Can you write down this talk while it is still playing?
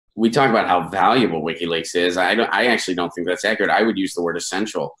we talk about how valuable WikiLeaks is. I actually don't think that's accurate. I would use the word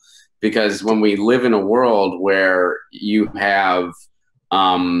essential, because when we live in a world where you have,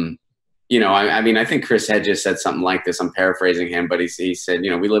 I mean, I think Chris Hedges said something like this. I'm paraphrasing him, but he said,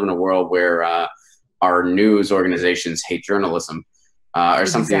 we live in a world where our news organizations hate journalism, or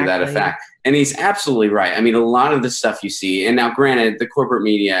something to that effect. And he's absolutely right. I mean, a lot of the stuff you see, and now granted, the corporate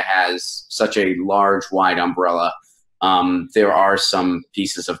media has such a large, wide umbrella. There are some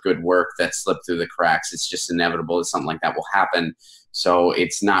pieces of good work that slip through the cracks. It's just inevitable that something like that will happen. So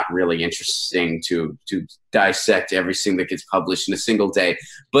it's not really interesting to dissect everything that gets published in a single day.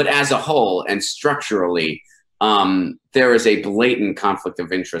 But as a whole and structurally, there is a blatant conflict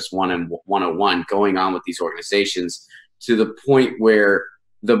of interest, 101, going on with these organizations, to the point where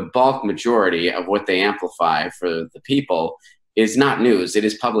the bulk majority of what they amplify for the people is not news. It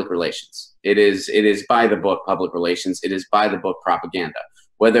is public relations. It is by the book public relations. It is by the book propaganda.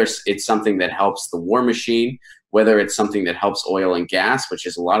 Whether it's something that helps the war machine, whether it's something that helps oil and gas, which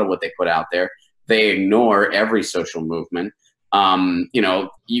is a lot of what they put out there. They ignore every social movement.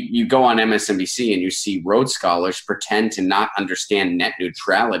 You go on MSNBC and you see Rhodes Scholars pretend to not understand net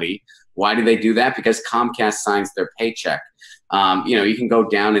neutrality. Why do they do that? Because Comcast signs their paycheck. You can go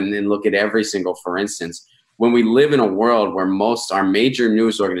down and look at every single, for instance, when we live in a world where most our major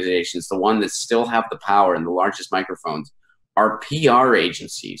news organizations, the one that still have the power and the largest microphones, are PR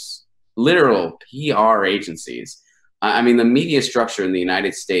agencies, literal PR agencies. I mean, the media structure in the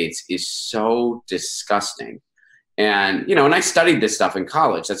United States is so disgusting. And, and I studied this stuff in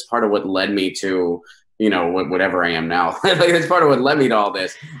college. That's part of what led me to, whatever I am now. That's part of what led me to all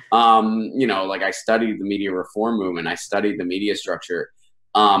this. I studied the media reform movement. I studied the media structure.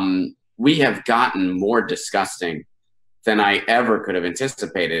 We have gotten more disgusting than I ever could have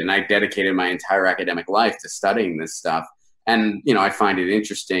anticipated. And I dedicated my entire academic life to studying this stuff. And, I find it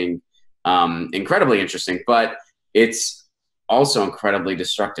interesting, incredibly interesting, but it's also incredibly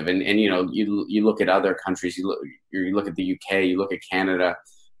destructive. And you look at other countries, you look at the UK, you look at Canada,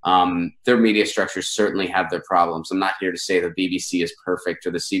 their media structures certainly have their problems. I'm not here to say the BBC is perfect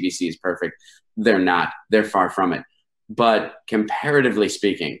or the CBC is perfect. They're not. They're far from it. But comparatively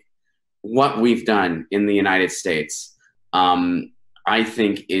speaking, what we've done in the United States, I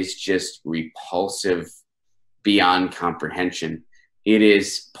think is just repulsive beyond comprehension. It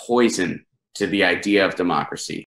is poison to the idea of democracy.